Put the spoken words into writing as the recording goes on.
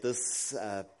this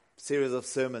series of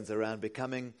sermons around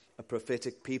becoming a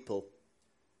prophetic people.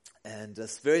 And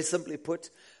just very simply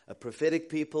put, a prophetic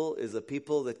people is a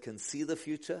people that can see the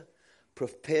future,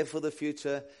 prepare for the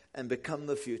future, and become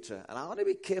the future. And I want to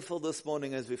be careful this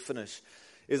morning as we finish,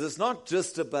 is it's not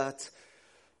just about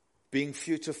being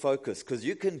future focused, because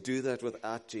you can do that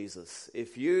without Jesus.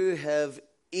 If you have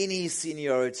any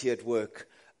seniority at work,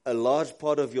 a large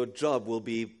part of your job will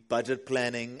be budget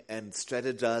planning and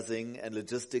strategizing and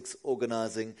logistics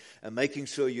organizing and making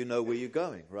sure you know where you're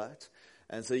going, right?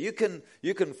 And so you can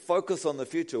focus on the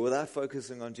future without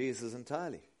focusing on Jesus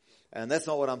entirely. And that's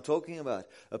not what I'm talking about.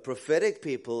 A prophetic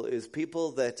people is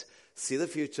people that see the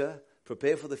future,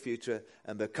 prepare for the future,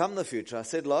 and become the future. I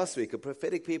said last week, a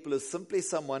prophetic people is simply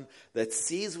someone that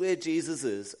sees where Jesus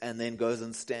is and then goes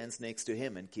and stands next to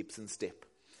him and keeps in step.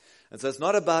 And so it's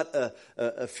not about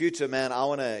a future man, I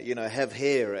want to, have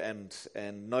hair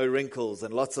and no wrinkles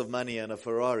and lots of money and a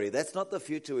Ferrari. That's not the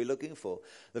future we're looking for.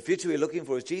 The future we're looking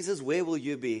for is, Jesus, where will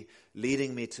you be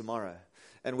leading me tomorrow?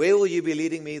 And where will you be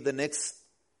leading me the next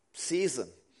season?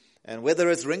 And whether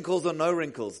it's wrinkles or no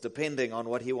wrinkles, depending on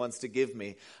what he wants to give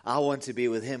me, I want to be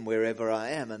with him wherever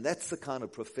I am. And that's the kind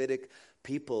of prophetic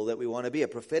people that we want to be. A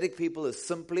prophetic people is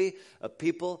simply a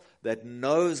people that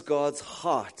knows God's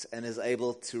heart and is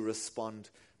able to respond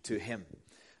to him.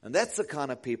 And that's the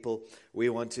kind of people we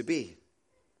want to be.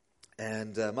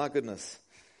 And my goodness,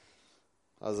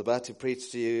 I was about to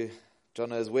preach to you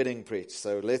Jono's wedding preach,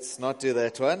 so let's not do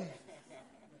that one.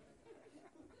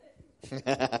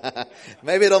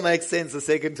 Maybe it'll make sense the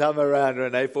second time around,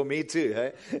 Renee, for me too.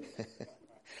 Hey?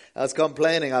 I was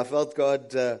complaining. I felt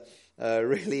God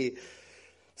really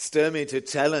stir me to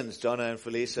challenge Jono and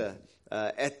Felicia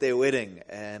at their wedding.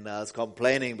 And I was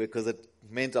complaining because it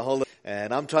meant a whole lot.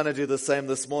 And I'm trying to do the same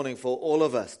this morning for all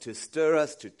of us, to stir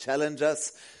us, to challenge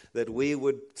us, that we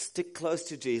would stick close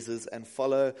to Jesus and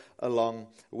follow along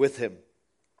with him.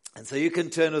 And so you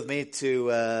can turn with me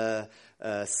to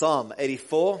Psalm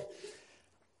 84.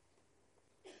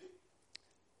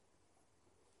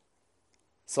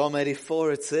 Psalm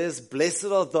 84, it says, "Blessed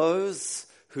are those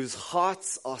whose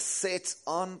hearts are set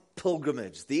on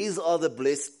pilgrimage." These are the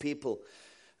blessed people.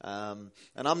 And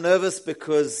I'm nervous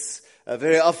because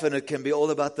very often it can be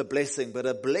all about the blessing. But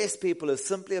a blessed people is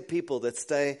simply a people that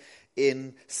stay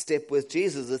in step with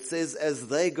Jesus. It says, as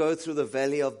they go through the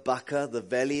valley of Baca, the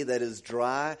valley that is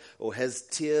dry or has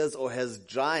tears or has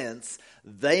giants,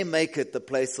 they make it the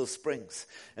place of springs.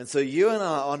 And so you and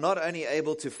I are not only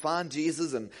able to find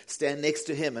Jesus and stand next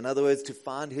to him, in other words, to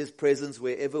find his presence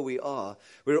wherever we are,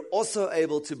 we're also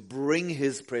able to bring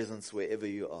his presence wherever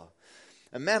you are.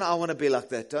 And man, I want to be like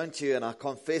that, don't you? And I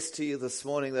confess to you this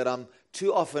morning that I'm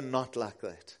too often not like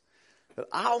that. But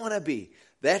I want to be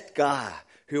that guy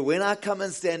who, when I come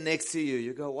and stand next to you,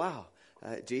 you go, wow,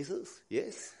 Jesus?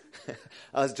 Yes.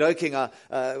 I was joking.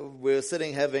 We were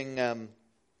sitting having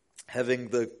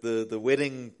the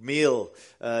wedding meal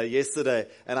yesterday,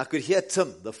 and I could hear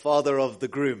Tim, the father of the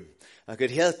groom. I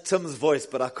could hear Tim's voice,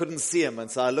 but I couldn't see him,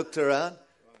 and so I looked around.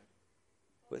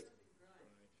 What?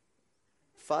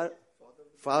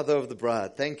 Father of the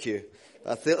bride. Thank you.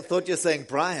 I thought you were saying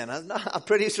Brian. I'm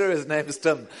pretty sure his name is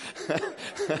Tim.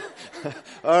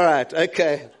 All right.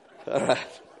 Okay. All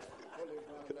right.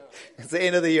 It's the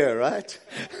end of the year, right?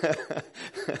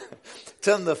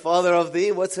 Tim, the father of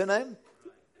the, what's her name?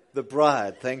 The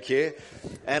bride. Thank you.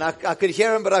 And I could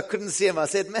hear him, but I couldn't see him. I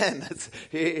said, man,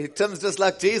 Tim's just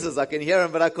like Jesus. I can hear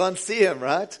him, but I can't see him,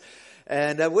 right?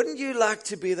 And wouldn't you like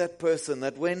to be that person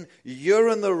that when you're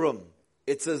in the room,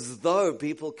 it's as though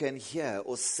people can hear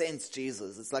or sense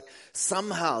Jesus. It's like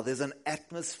somehow there's an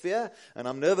atmosphere, and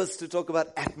I'm nervous to talk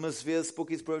about atmosphere,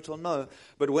 spooky, spiritual, no.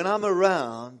 But when I'm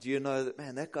around, you know that,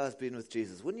 man, that guy's been with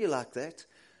Jesus. Wouldn't you like that?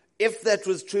 If that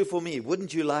was true for me,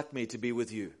 wouldn't you like me to be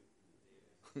with you?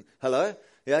 Hello?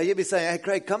 Yeah, you'd be saying, hey,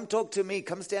 Craig, come talk to me,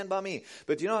 come stand by me.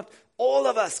 But you know what? All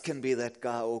of us can be that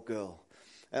guy or girl.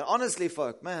 And honestly,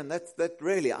 folk, man, that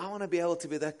really, I want to be able to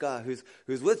be that guy who's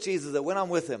with Jesus, that when I'm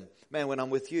with him, man, when I'm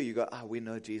with you, you go, we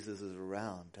know Jesus is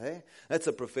around, hey? That's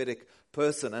a prophetic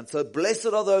person. And so blessed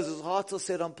are those whose hearts are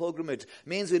set on pilgrimage.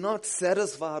 Means we're not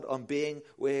satisfied on being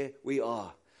where we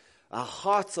are. Our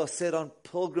hearts are set on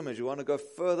pilgrimage. We want to go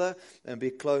further and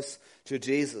be close to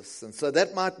Jesus. And so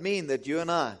that might mean that you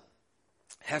and I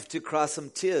have to cry some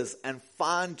tears and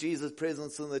find Jesus'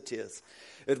 presence in the tears.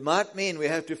 It might mean we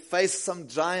have to face some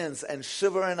giants and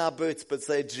shiver in our boots, but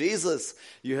say, Jesus,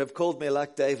 you have called me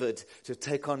like David to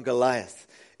take on Goliath.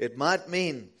 It might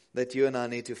mean that you and I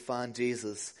need to find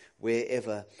Jesus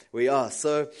wherever we are.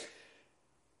 So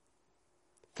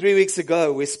 3 weeks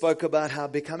ago, we spoke about how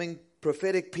becoming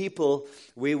prophetic people,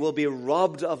 we will be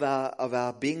robbed of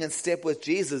our being in step with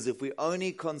Jesus if we're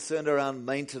only concerned around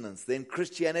maintenance. Then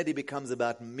Christianity becomes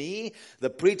about me. The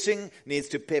preaching needs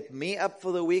to pep me up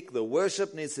for the week. The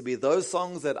worship needs to be those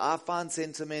songs that I find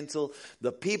sentimental.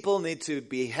 The people need to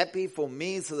be happy for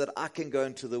me so that I can go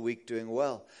into the week doing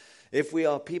well. If we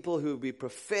are people who be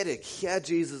prophetic, hear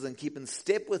Jesus and keep in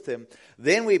step with Him,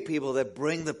 then we're people that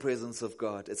bring the presence of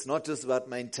God. It's not just about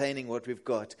maintaining what we've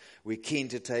got. We're keen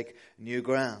to take new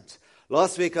ground.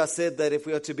 Last week I said that if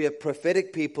we are to be a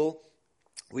prophetic people,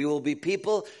 we will be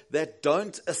people that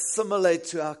don't assimilate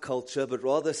to our culture, but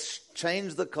rather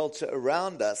change the culture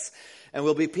around us. And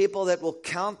we'll be people that will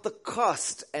count the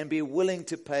cost and be willing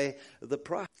to pay the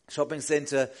price. Shopping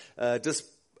center just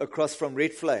across from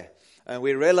Red Flay. And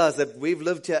we realized that we've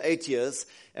lived here 8 years,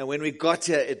 and when we got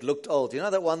here, it looked old. You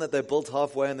know that one that they built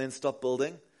halfway and then stopped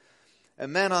building?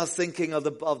 And man, I was thinking of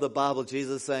the Bible,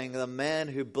 Jesus saying, the man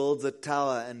who builds a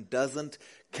tower and doesn't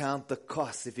count the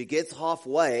cost. If he gets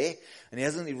halfway and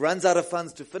he runs out of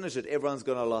funds to finish it, everyone's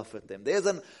going to laugh at them.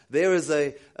 There is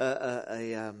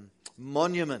a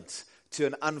monument to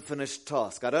an unfinished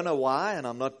task. I don't know why, and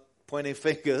I'm not pointing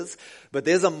fingers, but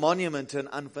there's a monument to an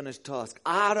unfinished task.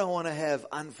 I don't want to have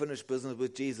unfinished business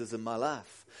with Jesus in my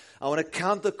life. I want to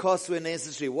count the costs where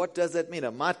necessary. What does that mean?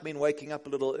 It might mean waking up a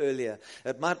little earlier.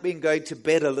 It might mean going to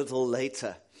bed a little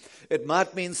later. It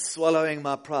might mean swallowing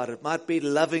my pride. It might be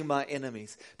loving my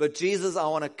enemies. But Jesus, I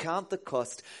want to count the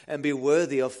cost and be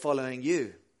worthy of following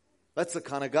you. That's the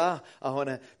kind of guy I want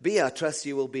to be. I trust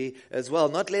you will be as well.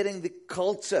 Not letting the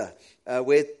culture,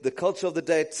 where the culture of the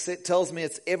day tells me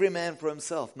it's every man for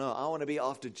himself. No, I want to be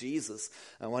after Jesus.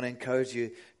 I want to encourage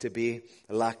you to be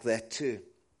like that too.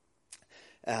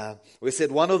 We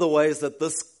said one of the ways that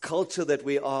this culture that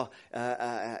we are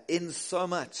in so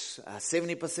much,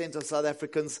 70% of South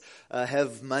Africans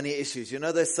have money issues. You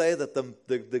know, they say that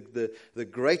the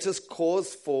greatest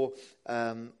cause for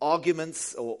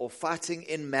arguments or fighting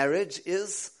in marriage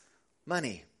is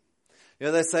money. You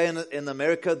know, they say in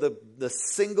America the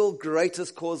single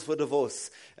greatest cause for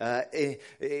divorce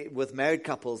with married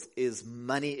couples is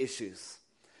money issues.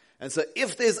 And so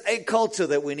if there's a culture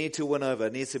that we need to win over,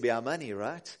 it needs to be our money,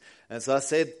 right? And so I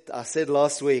said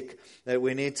last week that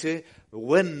we need to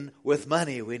win with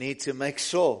money. We need to make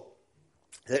sure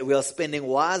that we are spending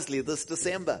wisely this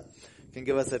December. You can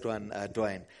give us that one,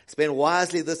 Dwayne. Spend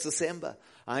wisely this December.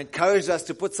 I encourage us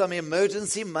to put some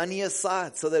emergency money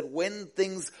aside so that when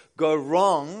things go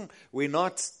wrong, we're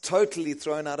not totally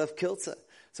thrown out of kilter.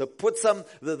 So put some,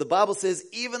 the Bible says,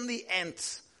 even the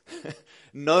ant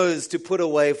knows to put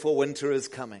away for winter is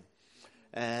coming.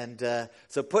 And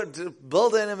so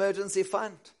build an emergency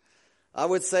fund. I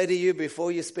would say to you,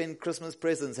 before you spend Christmas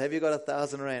presents, have you got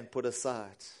 1,000 rand put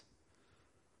aside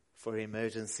for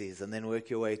emergencies, and then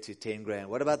work your way to 10 grand.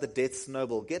 What about the debt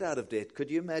snowball? Get out of debt. Could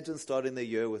you imagine starting the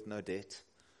year with no debt?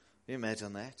 Can you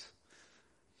imagine that?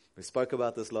 We spoke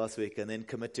about this last week. And then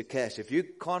commit to cash. If you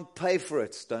can't pay for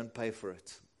it, don't pay for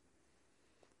it.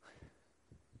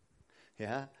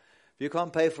 Yeah? If you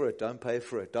can't pay for it, don't pay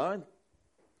for it. Don't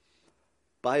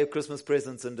buy your Christmas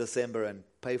presents in December and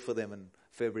pay for them in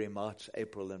February, March,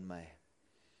 April, and May.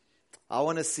 I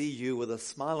want to see you with a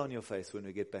smile on your face when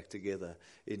we get back together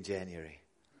in January.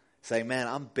 Saying, man,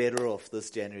 I'm better off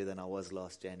this January than I was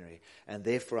last January. And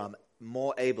therefore, I'm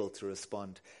more able to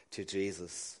respond to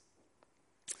Jesus.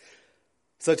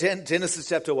 So Genesis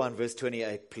chapter 1, verse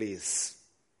 28, please.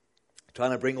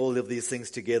 Trying to bring all of these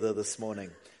things together this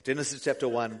morning. Genesis chapter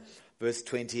 1, verse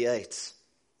 28.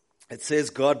 It says,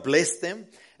 God blessed them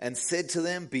and said to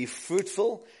them, be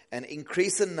fruitful and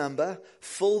increase in number,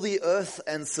 fill the earth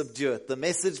and subdue it. The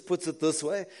Message puts it this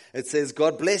way. It says,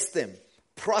 God blessed them,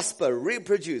 prosper,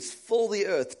 reproduce, fill the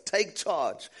earth, take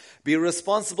charge, be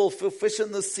responsible for fish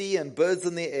in the sea and birds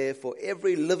in the air, for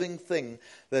every living thing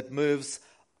that moves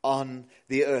on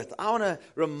the earth. I want to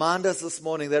remind us this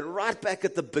morning that right back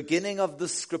at the beginning of the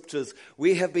scriptures,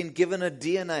 we have been given a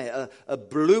DNA, a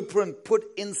blueprint put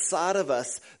inside of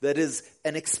us that is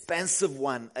an expansive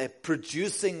one, a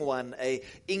producing one, a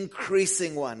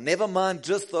increasing one. Never mind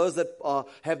just those that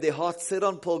have their hearts set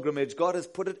on pilgrimage. God has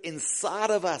put it inside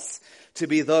of us to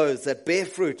be those that bear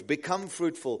fruit, become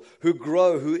fruitful, who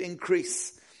grow, who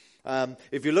increase.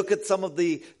 If you look at some of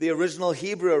the original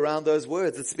Hebrew around those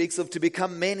words, it speaks of to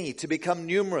become many, to become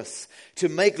numerous, to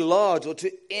make large or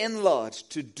to enlarge,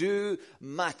 to do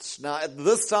much. Now, at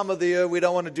this time of the year, we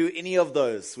don't want to do any of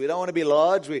those. We don't want to be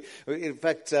large. In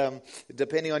fact,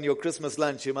 depending on your Christmas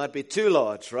lunch, you might be too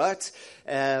large, right?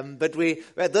 But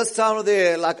at this time of the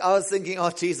year, like I was thinking,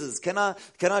 oh, Jesus, can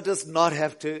I just not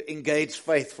have to engage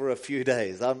faith for a few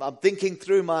days? I'm thinking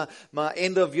through my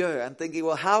end of year and thinking,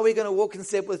 well, how are we going to walk in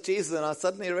step with Jesus? And I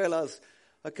suddenly realized,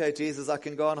 okay, Jesus, I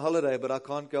can go on holiday, but I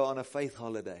can't go on a faith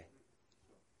holiday.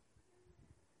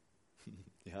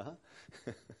 Yeah?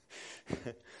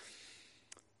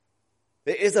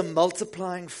 There is a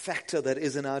multiplying factor that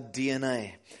is in our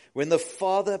DNA. When the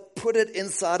Father put it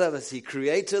inside of us, He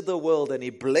created the world and He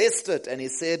blessed it and He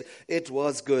said it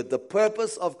was good. The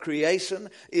purpose of creation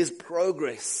is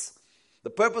progress. The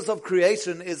purpose of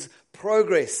creation is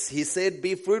progress. He said,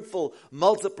 be fruitful,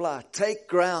 multiply, take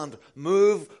ground,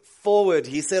 move forward.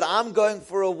 He said, I'm going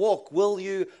for a walk. Will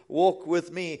you walk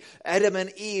with me? Adam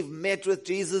and Eve met with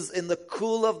Jesus in the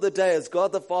cool of the day as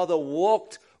God the Father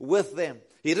walked with them.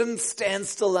 He didn't stand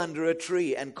still under a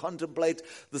tree and contemplate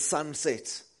the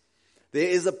sunset. There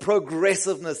is a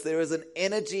progressiveness, there is an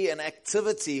energy and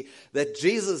activity that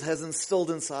Jesus has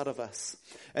instilled inside of us.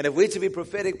 And if we're to be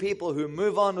prophetic people who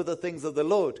move on with the things of the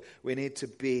Lord, we need to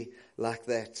be like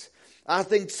that. I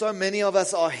think so many of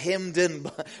us are hemmed in.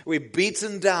 We're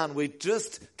beaten down. We're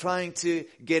just trying to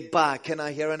get by. Can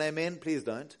I hear an amen? Please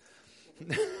don't.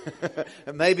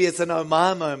 Maybe it's an oh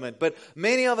my moment. But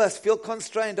many of us feel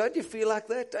constrained. Don't you feel like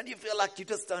that? Don't you feel like you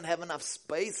just don't have enough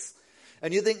space?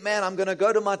 And you think, man, I'm going to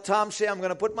go to my timeshare, I'm going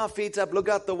to put my feet up, look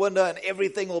out the window, and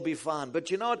everything will be fine.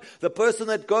 But you know what? The person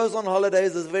that goes on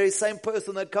holidays is the very same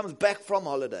person that comes back from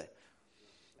holiday.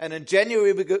 And in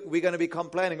January, we're going to be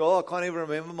complaining, oh, I can't even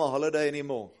remember my holiday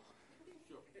anymore.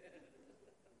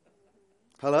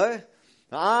 Hello?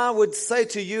 I would say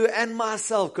to you and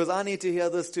myself, because I need to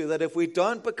hear this too, that if we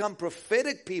don't become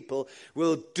prophetic people,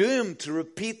 we're doomed to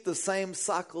repeat the same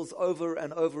cycles over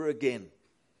and over again.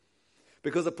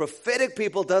 Because a prophetic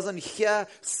people doesn't hear,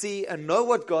 see, and know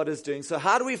what God is doing. So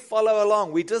how do we follow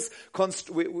along?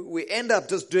 We end up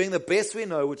just doing the best we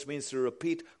know, which means to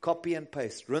repeat, copy and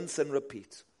paste, rinse and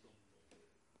repeat.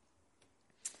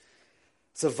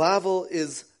 Survival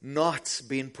is not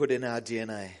being put in our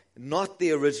DNA, not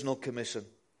the original commission.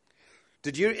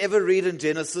 Did you ever read in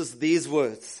Genesis these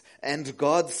words? And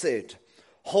God said,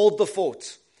 hold the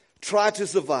fort. Try to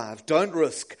survive. Don't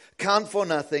risk. Count for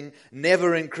nothing.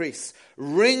 Never increase.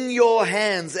 Wring your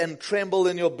hands and tremble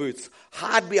in your boots.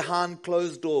 Hide behind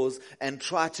closed doors and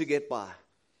try to get by.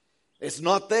 It's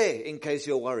not there in case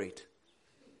you're worried.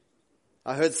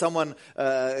 I heard someone,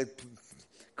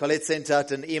 Colette sent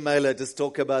out an emailer just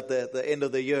talk about the end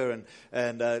of the year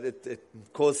and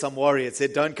it caused some worry. It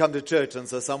said, don't come to church. And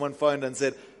so someone phoned and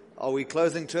said, are we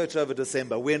closing church over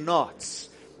December? We're not.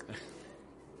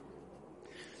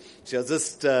 She was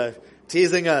just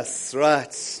teasing us,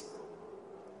 right?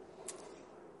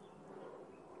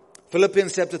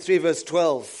 Philippians chapter 3 verse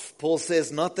 12, Paul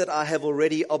says, not that I have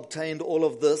already obtained all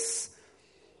of this,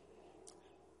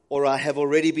 or I have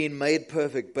already been made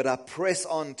perfect, but I press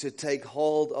on to take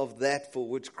hold of that for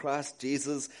which Christ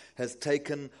Jesus has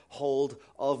taken hold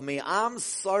of me. I'm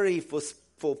sorry for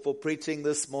preaching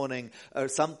this morning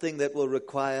something that will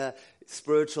require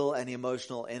spiritual and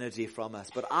emotional energy from us.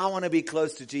 But I want to be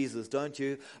close to Jesus, don't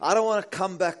you? I don't want to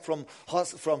come back from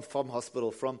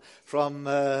hospital, from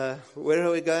where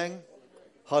are we going?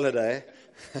 Holiday.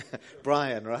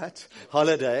 Brian, right?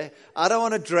 Holiday. I don't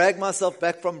want to drag myself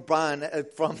back from Brian, I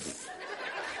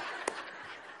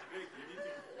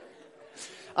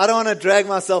don't want to drag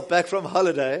myself back from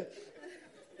holiday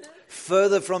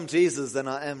further from Jesus than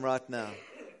I am right now.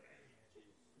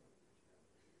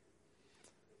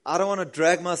 I don't want to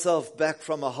drag myself back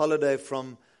from a holiday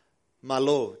from my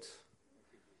Lord.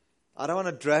 I don't want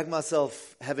to drag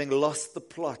myself having lost the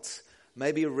plot,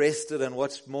 maybe rested and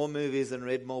watched more movies and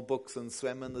read more books and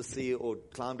swam in the sea or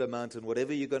climbed a mountain,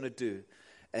 whatever you're going to do,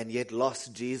 and yet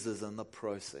lost Jesus in the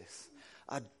process.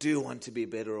 I do want to be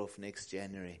better off next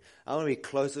January. I want to be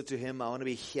closer to Him. I want to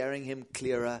be hearing Him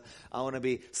clearer. I want to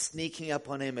be sneaking up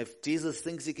on Him. If Jesus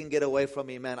thinks He can get away from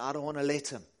me, man, I don't want to let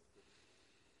Him.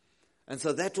 And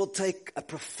so that will take a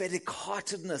prophetic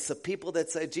heartedness of people that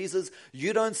say, Jesus,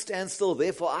 you don't stand still,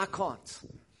 therefore I can't.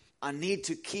 I need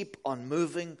to keep on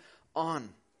moving on.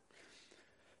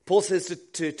 Paul says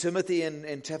to Timothy in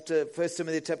 1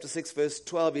 Timothy chapter 6 verse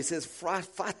 12, he says,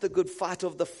 fight the good fight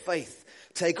of the faith.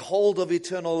 Take hold of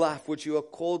eternal life, which you are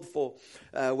called for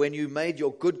when you made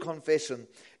your good confession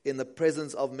in the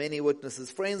presence of many witnesses.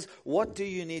 Friends, what do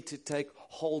you need to take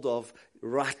hold of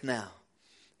right now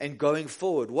and going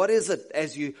forward? What is it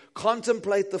as you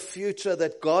contemplate the future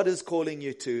that God is calling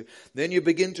you to? Then you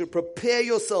begin to prepare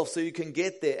yourself so you can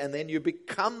get there, and then you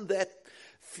become that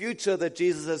future that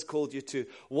Jesus has called you to.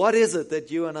 What is it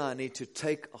that you and I need to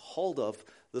take a hold of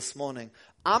this morning?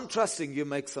 I'm trusting you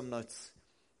make some notes.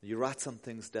 You write some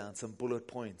things down, some bullet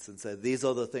points, and say, these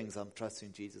are the things I'm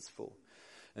trusting Jesus for.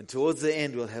 And towards the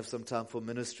end, we'll have some time for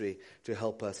ministry to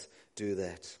help us do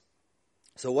that.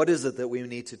 So what is it that we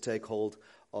need to take hold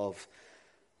of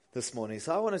this morning?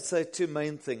 So I want to say two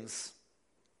main things.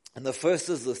 And the first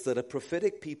is this, that a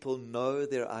prophetic people know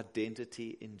their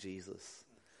identity in Jesus.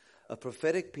 A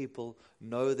prophetic people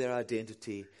know their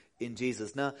identity in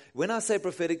Jesus. Now, when I say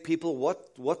prophetic people,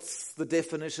 what's the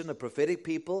definition? A prophetic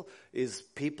people is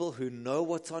people who know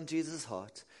what's on Jesus'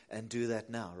 heart and do that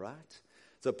now, right?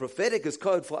 So prophetic is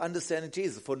code for understanding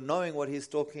Jesus, for knowing what he's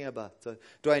talking about. So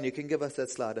Dwayne, you can give us that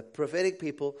slide. A prophetic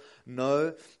people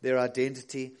know their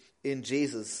identity in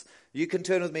Jesus. You can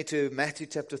turn with me to Matthew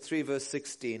chapter 3, verse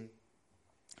 16.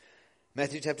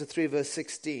 Matthew chapter 3, verse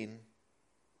 16.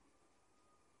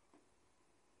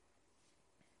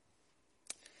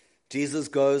 Jesus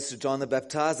goes to John the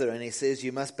Baptizer and he says,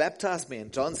 you must baptize me.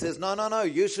 And John says, no,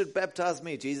 you should baptize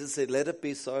me. Jesus said, let it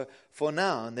be so for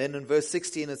now. And then in verse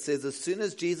 16 it says, as soon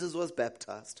as Jesus was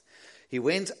baptized, he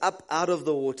went up out of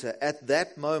the water. At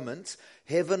that moment,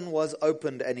 heaven was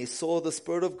opened and he saw the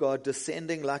Spirit of God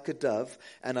descending like a dove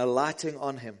and alighting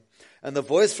on him. And the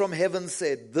voice from heaven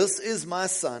said, this is my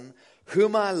Son,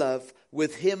 whom I love.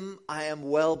 With him I am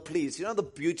well pleased. You know, the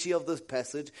beauty of this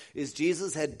passage is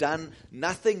Jesus had done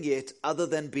nothing yet other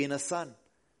than being a son.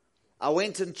 I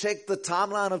went and checked the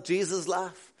timeline of Jesus'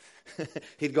 life.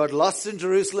 He'd got lost in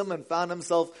Jerusalem and found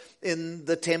himself in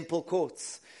the temple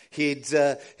courts. He'd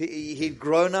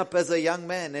grown up as a young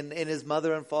man in his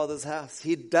mother and father's house.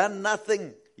 He'd done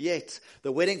nothing yet.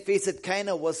 The wedding feast at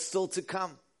Cana was still to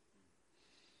come.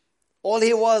 All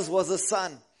he was a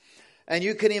son. And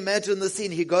you can imagine the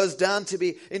scene. He goes down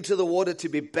into the water to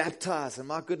be baptized. And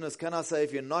my goodness, can I say,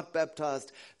 if you're not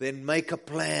baptized, then make a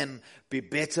plan. Be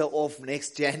better off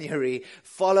next January.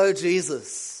 Follow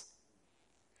Jesus.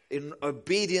 In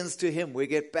obedience to him, we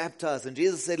get baptized. And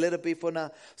Jesus said, let it be for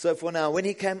now. So for now, when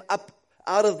he came up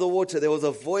out of the water, there was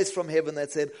a voice from heaven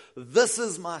that said, this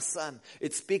is my Son.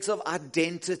 It speaks of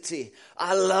identity.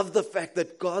 I love the fact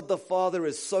that God the Father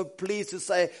is so pleased to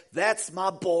say, that's my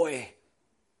boy.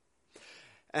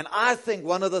 And I think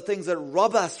one of the things that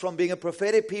rob us from being a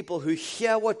prophetic people who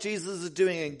hear what Jesus is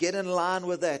doing and get in line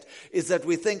with that is that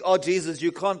we think, oh, Jesus,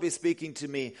 you can't be speaking to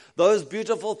me. Those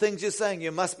beautiful things you're saying,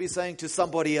 you must be saying to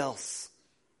somebody else.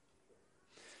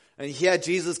 And here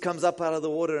Jesus comes up out of the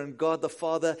water and God the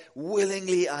Father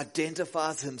willingly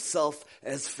identifies himself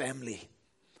as family.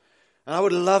 And I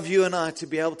would love you and I to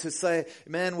be able to say,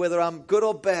 man, whether I'm good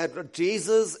or bad,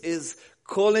 Jesus is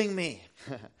calling me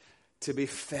to be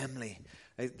family.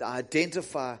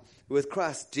 Identify with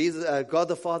Christ. Jesus, God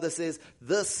the Father says,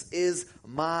 this is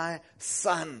my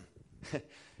Son.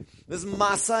 This is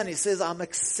my Son. He says, I'm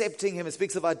accepting him. It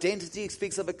speaks of identity. It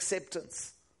speaks of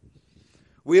acceptance.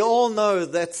 We all know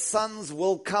that sons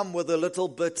will come with a little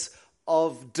bit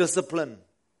of discipline.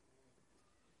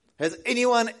 Has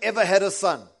anyone ever had a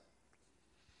son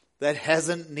that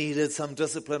hasn't needed some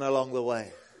discipline along the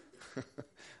way?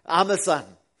 I'm a son.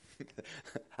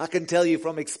 I can tell you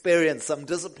from experience, some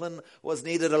discipline was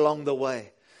needed along the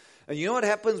way. And you know what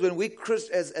happens when we,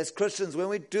 as Christians, when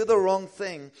we do the wrong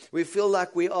thing, we feel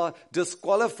like we are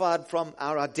disqualified from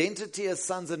our identity as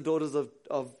sons and daughters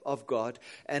of God,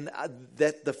 and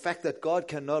that the fact that God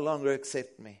can no longer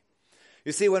accept me.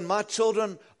 You see, when my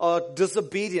children are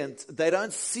disobedient, they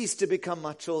don't cease to become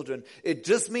my children. It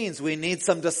just means we need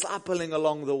some discipling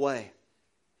along the way.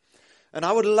 And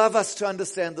I would love us to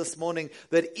understand this morning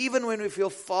that even when we feel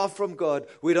far from God,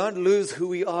 we don't lose who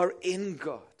we are in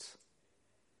God.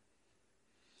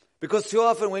 Because too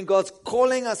often when God's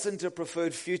calling us into a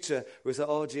preferred future, we say,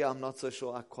 oh gee, I'm not so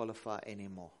sure I qualify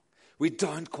anymore. We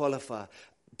don't qualify,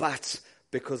 but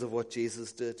because of what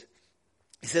Jesus did.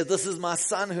 He said, this is my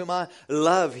Son whom I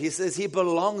love. He says he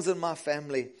belongs in my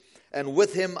family. And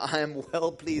with him I am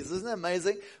well pleased. Isn't that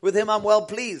amazing? With him I'm well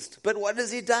pleased. But what has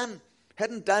he done?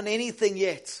 Hadn't done anything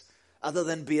yet other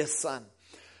than be a son.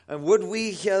 And would we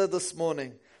hear this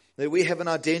morning that we have an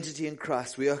identity in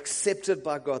Christ? We are accepted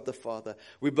by God the Father.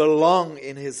 We belong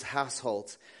in his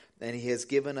household. And he has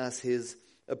given us his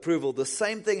approval. The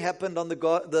same thing happened on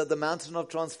the mountain of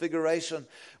transfiguration.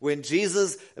 When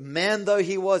Jesus, man though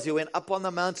he was, he went up on the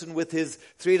mountain with his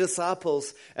 3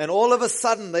 disciples. And all of a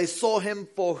sudden they saw him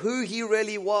for who he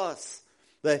really was.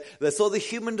 They saw the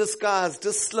human disguise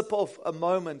just slip off a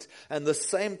moment. And the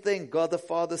same thing God the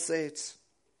Father said.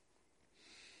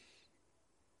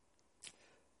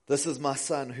 This is my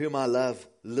son whom I love.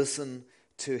 Listen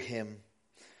to him.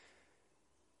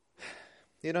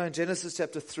 You know, in Genesis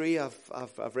chapter 3,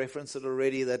 I've referenced it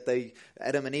already, that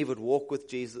Adam and Eve would walk with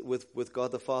Jesus, with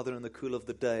God the Father in the cool of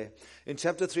the day. In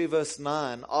chapter 3, verse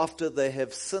 9, after they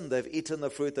have sinned, they've eaten the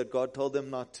fruit that God told them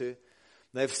not to.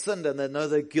 They've sinned and they know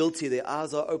they're guilty. Their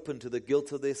eyes are open to the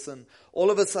guilt of their sin. All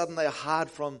of a sudden they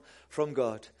hide from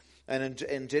God. And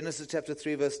in Genesis chapter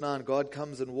 3, verse 9, God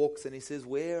comes and walks and he says,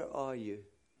 where are you?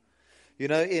 You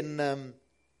know,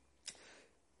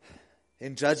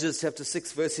 in Judges chapter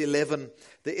 6 verse 11,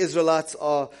 the Israelites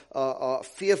are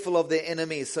fearful of their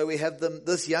enemies. So we have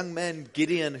this young man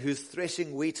Gideon who's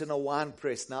threshing wheat in a wine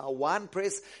press. Now a wine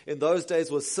press in those days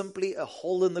was simply a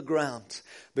hole in the ground,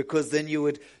 because then you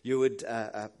would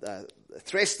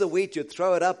thresh the wheat, you'd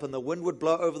throw it up and the wind would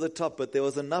blow over the top. But there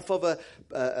was enough of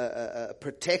a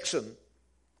protection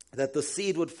that the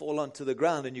seed would fall onto the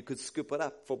ground and you could scoop it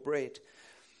up for bread.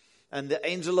 And the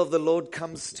angel of the Lord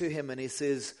comes to him and he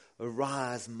says,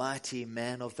 arise, mighty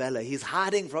man of valor. He's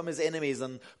hiding from his enemies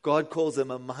and God calls him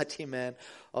a mighty man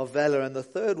of valor. And the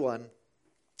third one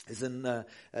is in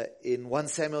 1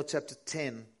 Samuel chapter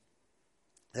 10.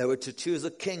 They were to choose a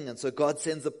king, and so God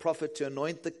sends a prophet to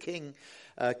anoint the king,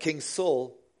 King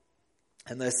Saul.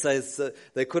 And they say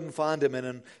they couldn't find him,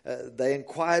 and they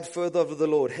inquired further of the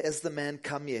Lord, has the man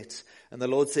come yet? And the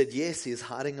Lord said, yes, he's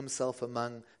hiding himself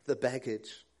among the baggage.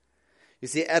 You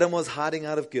see, Adam was hiding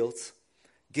out of guilt.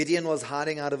 Gideon was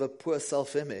hiding out of a poor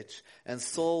self-image, and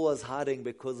Saul was hiding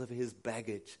because of his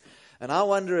baggage. And I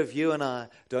wonder if you and I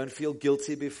don't feel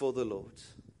guilty before the Lord.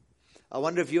 I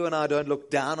wonder if you and I don't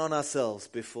look down on ourselves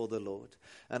before the Lord.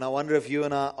 And I wonder if you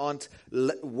and I aren't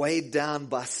weighed down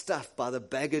by stuff, by the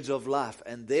baggage of life,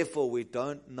 and therefore we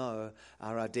don't know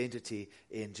our identity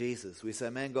in Jesus. We say,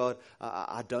 man, God,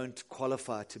 I don't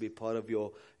qualify to be part of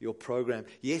your program.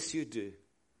 Yes, you do.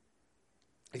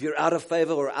 If you're out of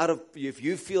favor or if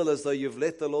you feel as though you've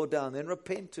let the Lord down, then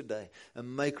repent today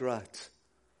and make right.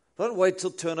 Don't wait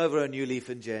till turn over a new leaf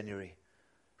in January.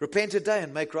 Repent today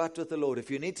and make right with the Lord.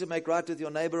 If you need to make right with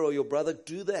your neighbor or your brother,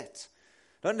 do that.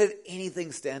 Don't let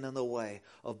anything stand in the way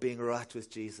of being right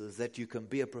with Jesus, that you can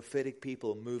be a prophetic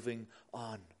people moving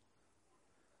on.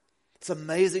 It's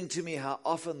amazing to me how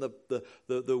often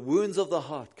the wounds of the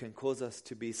heart can cause us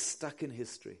to be stuck in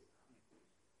history.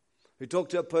 You talk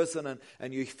to a person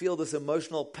and you feel this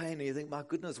emotional pain and you think, my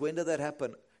goodness, when did that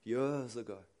happen? Years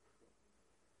ago.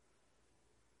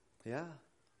 Yeah.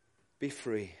 Be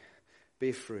free.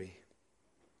 Be free.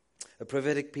 A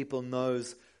prophetic people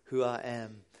knows who I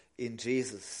am in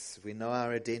Jesus. We know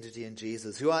our identity in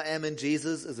Jesus. Who I am in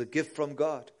Jesus is a gift from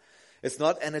God. It's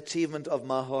not an achievement of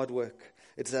my hard work.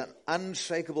 It's an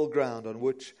unshakable ground on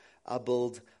which I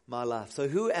build my life. So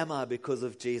who am I because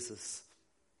of Jesus?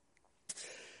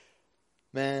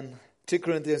 Man, 2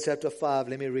 Corinthians chapter 5,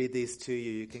 let me read these to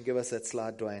you. You can give us that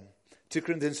slide, Dwayne. 2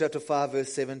 Corinthians chapter 5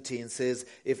 verse 17 says,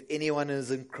 if anyone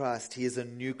is in Christ, he is a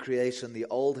new creation. The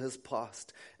old has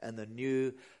passed and the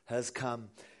new has come.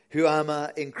 Who am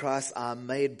I in Christ? I'm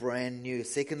made brand new.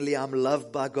 Secondly, I'm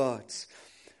loved by God.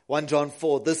 1 John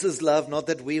 4, this is love, not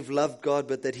that we've loved God,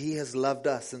 but that he has loved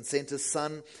us and sent his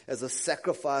son as a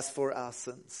sacrifice for our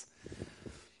sins.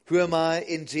 Who am I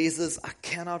in Jesus? I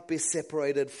cannot be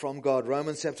separated from God.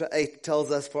 Romans chapter 8 tells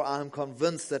us, for I am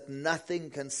convinced that nothing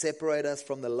can separate us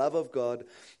from the love of God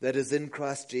that is in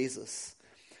Christ Jesus.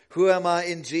 Who am I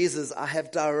in Jesus? I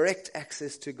have direct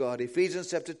access to God.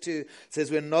 Ephesians chapter 2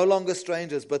 says we're no longer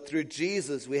strangers, but through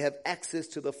Jesus we have access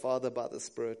to the Father by the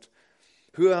Spirit.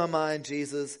 Who am I in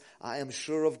Jesus? I am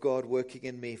sure of God working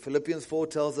in me. Philippians 4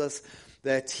 tells us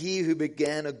that he who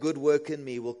began a good work in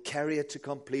me will carry it to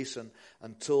completion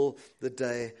until the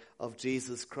day of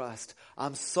Jesus Christ.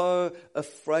 I'm so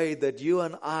afraid that you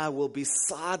and I will be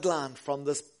sidelined from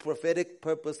this prophetic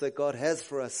purpose that God has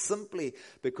for us simply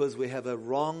because we have a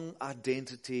wrong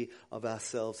identity of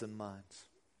ourselves in mind.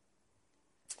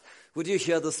 Would you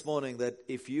hear this morning that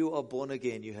if you are born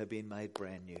again, you have been made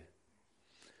brand new?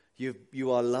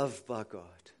 You are loved by God.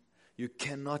 You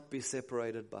cannot be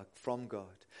separated from God.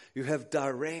 You have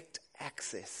direct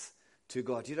access to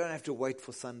God. You don't have to wait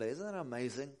for Sunday. Isn't that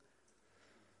amazing?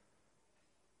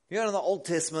 You know, in the Old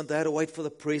Testament, they had to wait for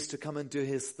the priest to come and do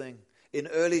his thing. In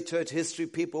early church history,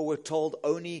 people were told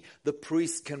only the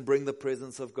priest can bring the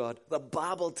presence of God. The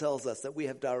Bible tells us that we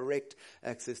have direct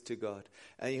access to God.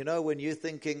 And you know, when you're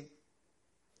thinking,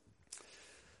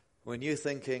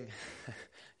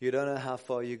 you don't know how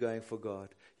far you're going for God,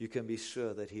 you can be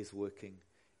sure that he's working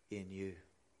in you.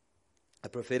 A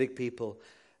prophetic people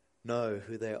know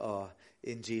who they are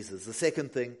in Jesus. The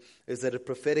second thing is that a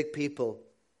prophetic people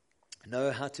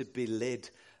know how to be led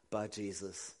by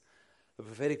Jesus. The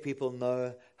prophetic people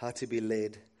know how to be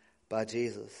led by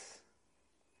Jesus.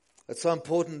 It's so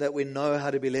important that we know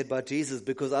how to be led by Jesus,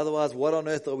 because otherwise, what on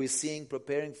earth are we seeing,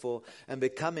 preparing for, and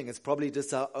becoming? It's probably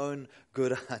just our own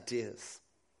good ideas.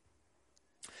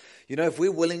 You know, if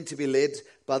we're willing to be led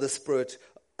by the Spirit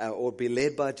or be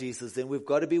led by Jesus, then we've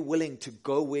got to be willing to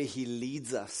go where He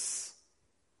leads us.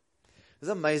 It's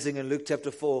amazing in Luke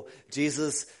chapter 4,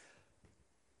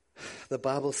 the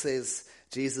Bible says,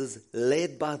 Jesus,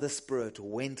 led by the Spirit,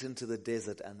 went into the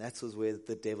desert, and that was where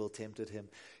the devil tempted him.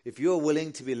 If you're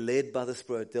willing to be led by the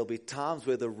Spirit, there'll be times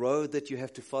where the road that you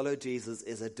have to follow Jesus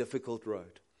is a difficult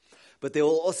road. But there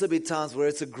will also be times where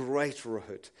it's a great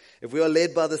road. If we are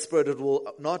led by the Spirit, it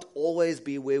will not always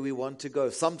be where we want to go.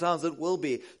 Sometimes it will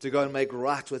be to go and make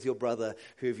right with your brother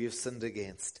who you've sinned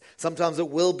against. Sometimes it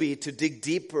will be to dig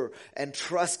deeper and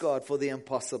trust God for the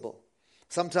impossible.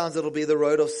 Sometimes it'll be the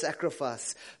road of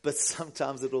sacrifice, but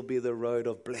sometimes it'll be the road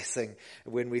of blessing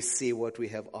when we see what we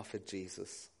have offered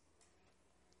Jesus.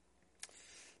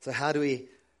 So how do we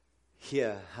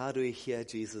hear? How do we hear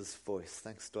Jesus' voice?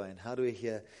 Thanks, Dwayne. How do we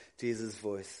hear Jesus'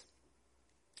 voice?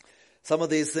 Some of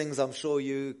these things I'm sure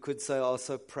you could say are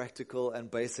so practical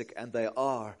and basic, and they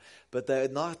are, but they're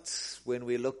not when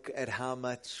we look at how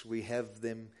much we have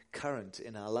them current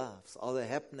in our lives. Are they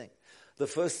happening? The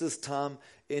first is time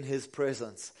in His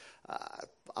presence.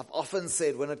 I've often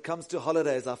said when it comes to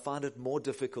holidays, I find it more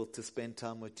difficult to spend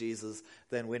time with Jesus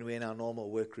than when we're in our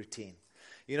normal work routine.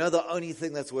 You know, the only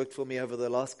thing that's worked for me over the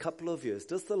last couple of years,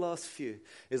 just the last few,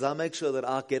 is I make sure that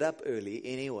I get up early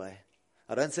anyway.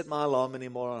 I don't set my alarm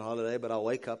anymore on holiday, but I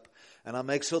wake up and I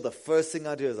make sure the first thing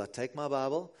I do is I take my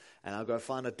Bible and I go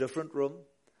find a different room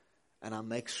and I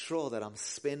make sure that I'm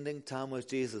spending time with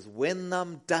Jesus. When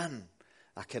I'm done,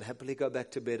 I can happily go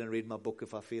back to bed and read my book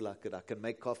if I feel like it. I can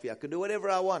make coffee. I can do whatever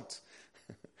I want.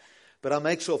 But I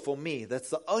make sure for me, that's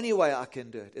the only way I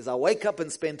can do it, is I wake up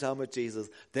and spend time with Jesus.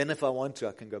 Then if I want to,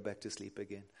 I can go back to sleep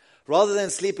again. Rather than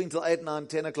sleeping till 8, 9,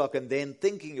 10 o'clock and then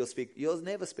thinking you'll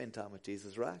never spend time with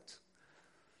Jesus, right?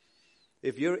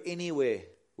 If you're anywhere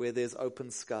where there's open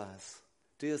skies,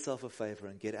 do yourself a favor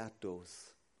and get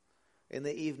outdoors. In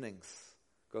the evenings,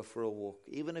 go for a walk.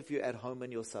 Even if you're at home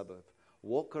in your suburb,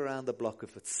 walk around the block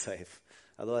if it's safe.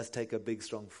 Otherwise, take a big,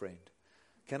 strong friend.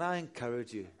 Can I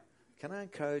encourage you? Can I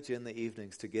encourage you in the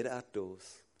evenings to get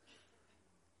outdoors?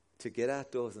 To get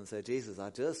outdoors and say, Jesus, I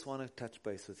just want to touch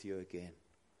base with you again.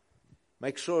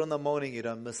 Make sure in the morning you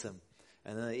don't miss Him.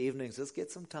 And in the evenings, just get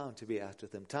some time to be out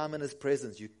with Him. Time in His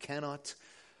presence. You cannot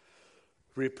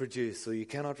reproduce or you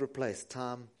cannot replace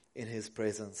time in His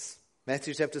presence.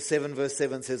 Matthew chapter 7 verse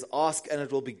 7 says, ask and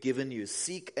it will be given you.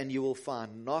 Seek and you will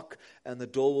find. Knock and the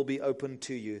door will be opened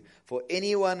to you. For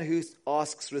anyone who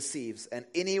asks receives, and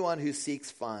anyone who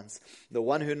seeks finds. The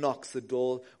one who knocks, the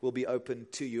door will be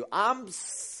opened to you. I'm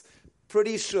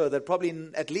pretty sure that probably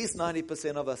at least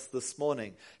 90% of us this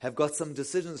morning have got some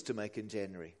decisions to make in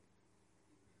January.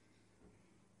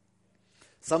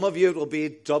 Some of you, it will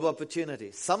be job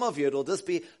opportunities. Some of you, it will just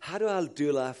be, how do I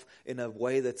do life in a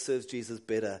way that serves Jesus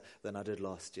better than I did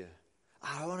last year?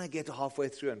 I don't want to get halfway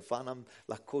through and find I'm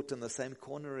like caught in the same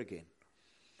corner again.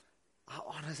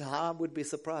 I would be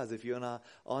surprised if you and I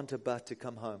aren't about to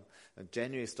come home. And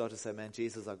January start to say, man,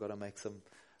 Jesus, I've got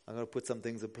to put some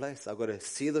things in place. I've got to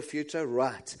see the future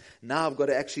right. Now I've got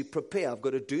to actually prepare. I've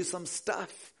got to do some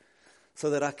stuff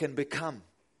so that I can become.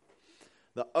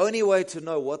 The only way to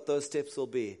know what those steps will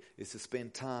be is to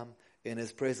spend time in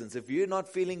His presence. If you're not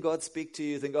feeling God speak to you,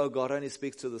 you think, oh, God only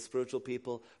speaks to the spiritual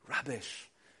people. Rubbish.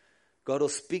 God will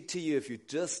speak to you if you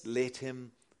just let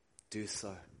Him do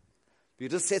so. If you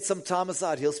just set some time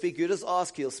aside, He'll speak. You just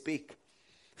ask, He'll speak.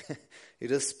 You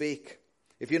just speak.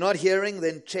 If you're not hearing,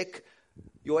 then check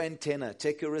your antenna.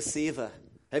 Check your receiver.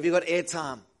 Have you got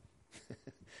airtime?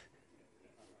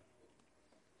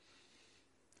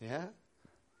 Yeah?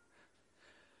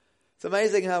 It's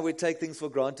amazing how we take things for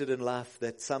granted in life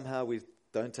that somehow we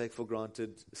don't take for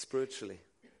granted spiritually.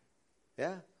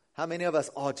 Yeah? How many of us,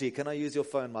 oh gee, can I use your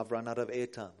phone? I've run out of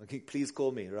airtime. Okay, please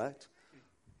call me, right?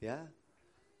 Yeah?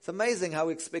 It's amazing how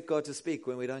we expect God to speak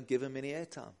when we don't give Him any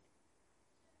airtime.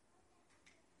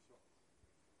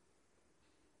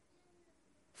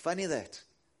 Funny that.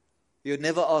 You'd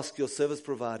never ask your service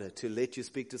provider to let you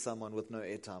speak to someone with no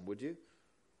airtime, would you?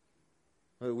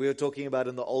 We were talking about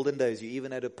in the olden days, you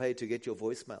even had to pay to get your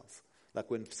voicemails,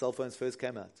 like when cell phones first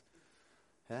came out.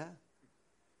 Yeah?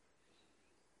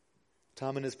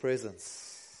 Time in His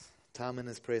presence. Time in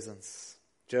His presence.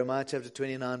 Jeremiah chapter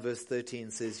 29 verse 13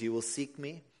 says, you will seek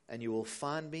me and you will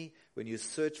find me when you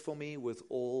search for me with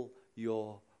all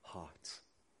your heart.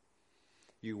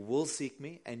 You will seek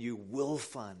me and you will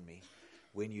find me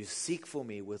when you seek for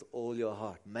me with all your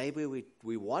heart. Maybe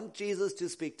we want Jesus to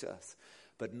speak to us,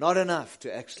 but not enough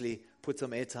to actually put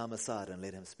some airtime aside and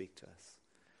let him speak to us.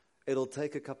 It'll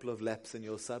take a couple of laps in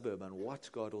your suburb and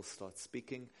watch God will start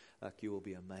speaking like you will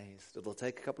be amazed. It'll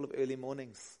take a couple of early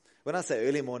mornings. When I say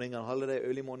early morning on holiday,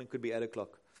 early morning could be 8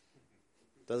 o'clock.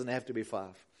 Doesn't have to be 5.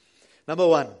 Number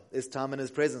 1 is time in his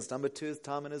presence. Number 2 is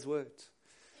time in his word.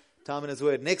 Time in his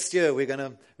word. Next year we're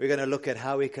gonna look at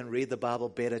how we can read the Bible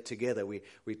better together. We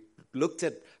looked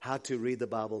at how to read the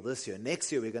Bible this year.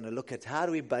 Next year we're going to look at how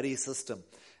do we buddy system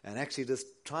and actually just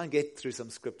try and get through some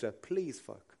scripture. Please,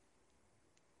 folk,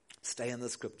 stay in the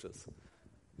scriptures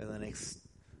in the next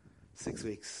 6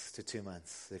 weeks to 2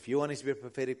 months. If you want us to be a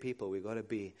prophetic people, we've got to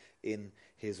be in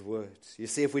his word. You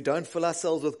see, if we don't fill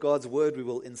ourselves with God's word, we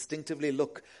will instinctively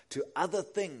look to other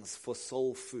things for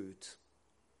soul food.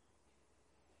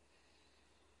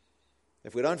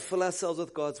 If we don't fill ourselves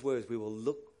with God's word, we will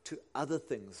look to other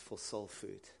things for soul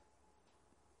food.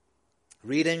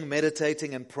 Reading,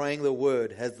 meditating, and praying the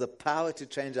word has the power to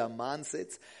change our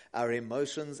mindsets, our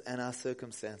emotions, and our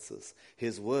circumstances.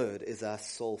 His word is our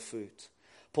soul food.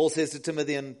 Paul says to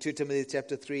Timothy in 2 Timothy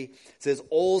chapter 3, says,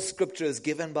 all scripture is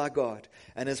given by God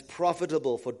and is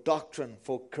profitable for doctrine,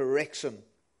 for correction,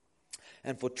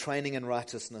 and for training in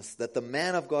righteousness, that the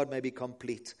man of God may be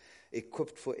complete,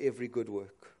 equipped for every good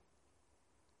work.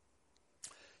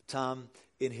 Time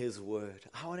in his word.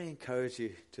 I want to encourage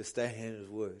you to stay in his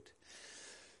word.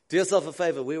 Do yourself a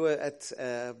favor. We were at,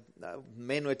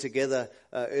 men were together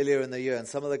earlier in the year, and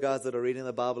some of the guys that are reading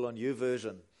the Bible on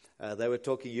YouVersion, they were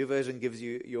talking, YouVersion gives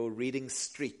you your reading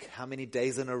streak, how many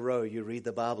days in a row you read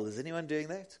the Bible. Is anyone doing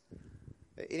that?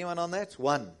 Anyone on that?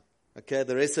 1. Okay,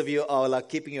 the rest of you are like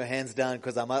keeping your hands down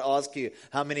because I might ask you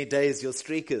how many days your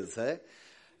streak is. Eh?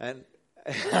 And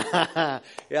yeah,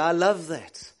 I love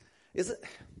that. Is it?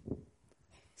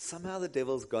 Somehow the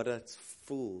devil's got us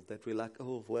fooled that we're like,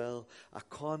 oh, well, I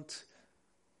can't,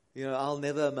 I'll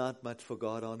never amount much for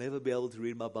God. I'll never be able to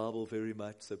read my Bible very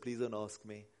much, so please don't ask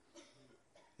me.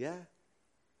 Yeah?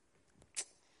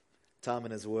 Time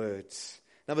in his words.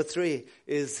 Number 3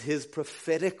 is his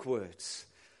prophetic words.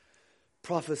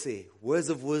 Prophecy, words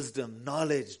of wisdom,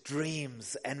 knowledge,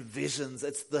 dreams, and visions.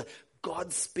 It's the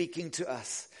God speaking to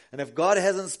us. And if God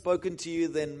hasn't spoken to you,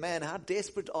 then man, how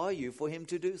desperate are you for him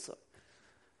to do so?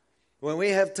 When we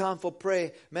have time for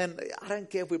prayer, man, I don't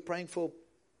care if we're praying for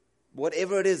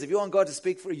whatever it is. If you want God to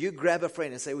speak for you, grab a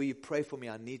friend and say, will you pray for me?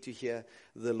 I need to hear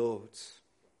the Lord.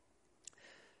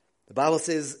 The Bible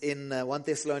says in 1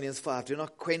 Thessalonians 5, do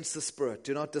not quench the spirit.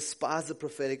 Do not despise the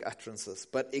prophetic utterances,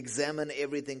 but examine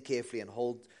everything carefully and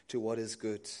hold to what is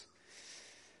good.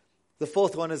 The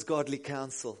 4th one is godly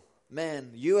counsel. Man,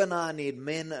 you and I need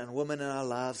men and women in our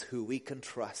lives who we can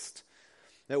trust.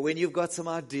 Now, when you've got some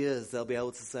ideas, they'll be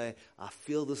able to say, I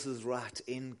feel this is right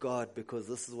in God because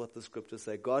this is what the scriptures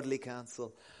say. Godly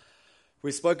counsel.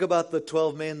 We spoke about the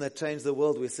 12 men that changed the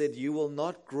world. We said you will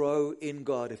not grow in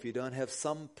God if you don't have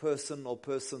some person or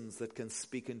persons that can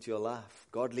speak into your life.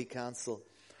 Godly counsel.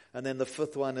 And then the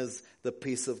 5th one is the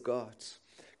peace of God.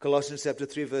 Colossians chapter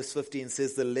 3 verse 15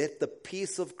 says, let the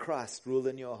peace of Christ rule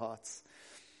in your hearts.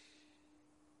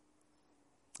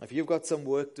 If you've got some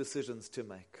work decisions to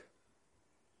make,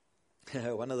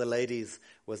 one of the ladies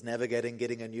was navigating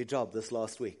getting a new job this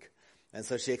last week. And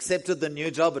so she accepted the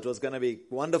new job. It was going to be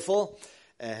wonderful.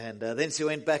 And then she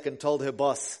went back and told her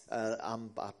boss,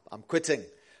 I'm quitting. And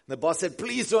the boss said,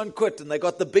 please don't quit. And they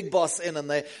got the big boss in. And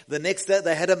the next day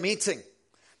they had a meeting.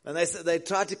 And they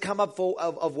tried to come up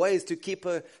of ways to keep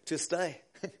her to stay.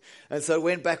 And so it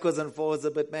went backwards and forwards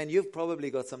a bit. Man, you've probably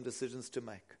got some decisions to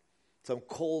make. Some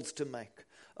calls to make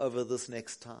over this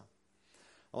next time.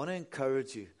 I want to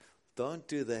encourage you. Don't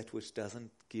do that which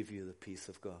doesn't give you the peace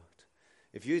of God.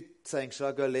 If you're saying, should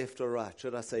I go left or right?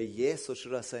 Should I say yes or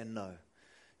should I say no?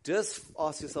 Just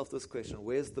ask yourself this question.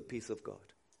 Where's the peace of God?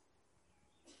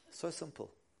 So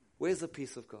simple. Where's the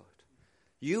peace of God?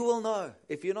 You will know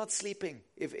if you're not sleeping,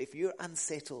 if you're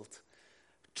unsettled,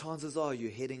 chances are you're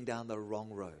heading down the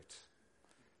wrong road.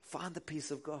 Find the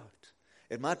peace of God.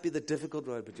 It might be the difficult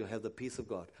road, but you'll have the peace of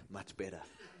God much better.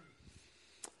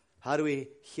 How do we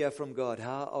hear from God?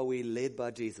 How are we led by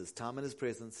Jesus? Time in his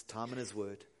presence, time in his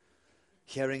word,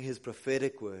 hearing his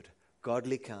prophetic word,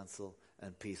 godly counsel,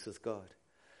 and peace with God.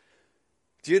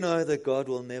 Do you know that God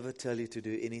will never tell you to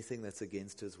do anything that's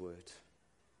against his word?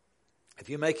 If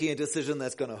you're making a decision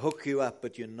that's going to hook you up,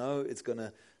 but you know it's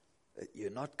going you're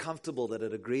not comfortable that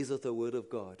it agrees with the Word of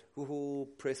God,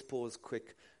 press pause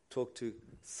quick. Talk to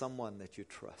someone that you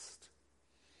trust.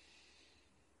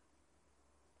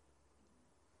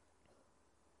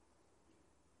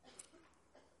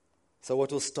 So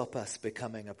what will stop us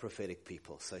becoming a prophetic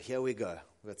people? So here we go.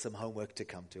 We've got some homework to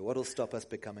come to. What will stop us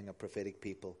becoming a prophetic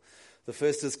people? The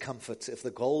first is comfort. If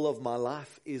the goal of my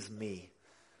life is me,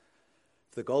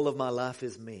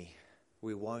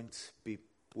 we won't be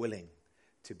willing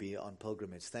to be on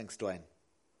pilgrimage. Thanks, Dwayne.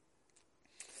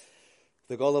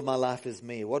 The goal of my life is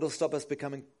me. What will stop us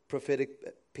becoming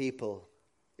prophetic people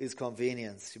is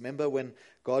convenience. Remember when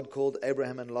God called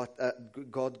Abraham and Lot,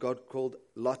 God called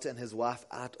Lot and his wife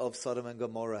out of Sodom and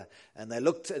Gomorrah, and they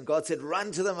looked, and God said,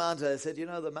 "Run to the mountain." They said,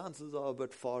 "The mountains are a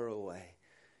bit far away.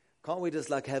 Can't we just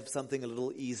have something a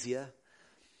little easier?"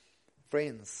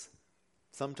 Friends,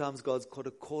 sometimes God's got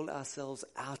to call us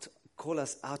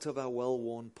out of our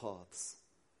well-worn paths.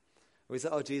 We say,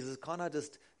 "Oh, Jesus, can't I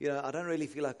just, I don't really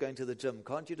feel like going to the gym.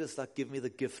 Can't you just give me the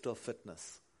gift of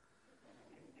fitness?"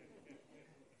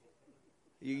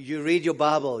 You read your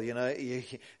Bible,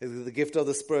 the gift of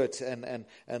the Spirit and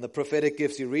the prophetic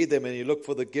gifts. You read them and you look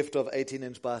for the gift of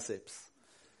 18-inch biceps.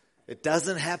 It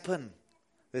doesn't happen.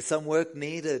 There's some work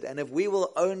needed. And if we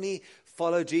will only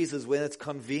follow Jesus when it's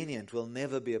convenient, we'll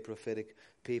never be a prophetic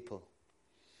people.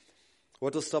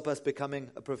 What will stop us becoming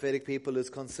a prophetic people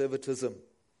is conservatism.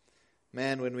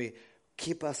 Man, when we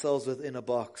keep ourselves within a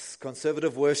box.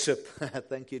 Conservative worship.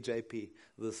 Thank you, JP,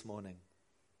 this morning.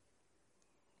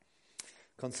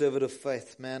 Conservative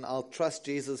faith. Man, I'll trust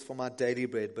Jesus for my daily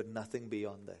bread, but nothing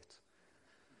beyond that.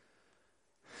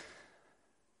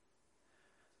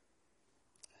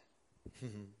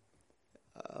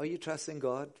 Are you trusting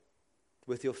God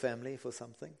with your family for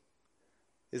something?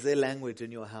 Is there language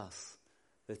in your house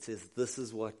that says, this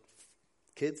is what,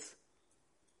 kids,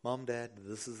 mom, dad,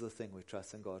 this is the thing we're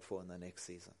trusting God for in the next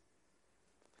season?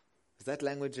 Is that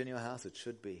language in your house? It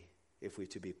should be, if we're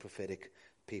to be prophetic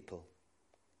people.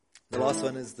 The last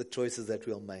one is the choices that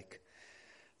we'll make.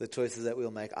 The choices that we'll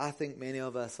make. I think many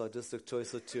of us are just a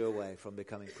choice or two away from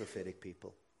becoming prophetic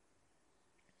people.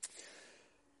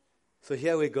 So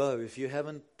here we go. If you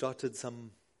haven't jotted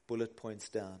some bullet points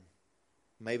down,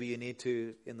 maybe you need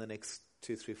to in the next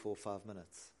 2, 3, 4, 5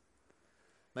 minutes.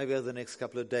 Maybe over the next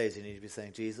couple of days you need to be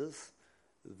saying, Jesus,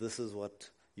 this is what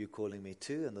you're calling me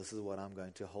to, and this is what I'm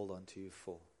going to hold on to you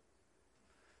for.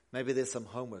 Maybe there's some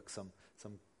homework, some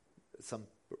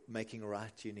making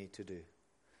right you need to do.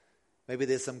 Maybe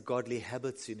there's some godly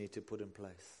habits you need to put in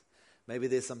place. Maybe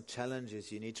there's some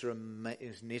challenges you need to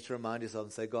remind yourself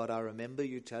and say, God, I remember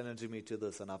you challenging me to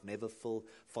this and I've never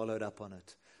followed up on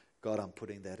it. God, I'm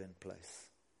putting that in place.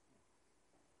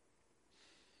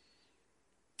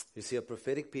 You see, a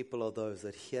prophetic people are those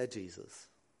that hear Jesus,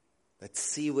 that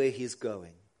see where he's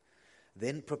going,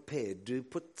 then prepare,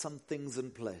 put some things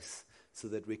in place so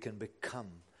that we can become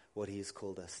what he's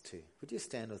called us to. Would you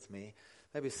stand with me?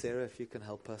 Maybe Sarah, if you can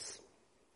help us.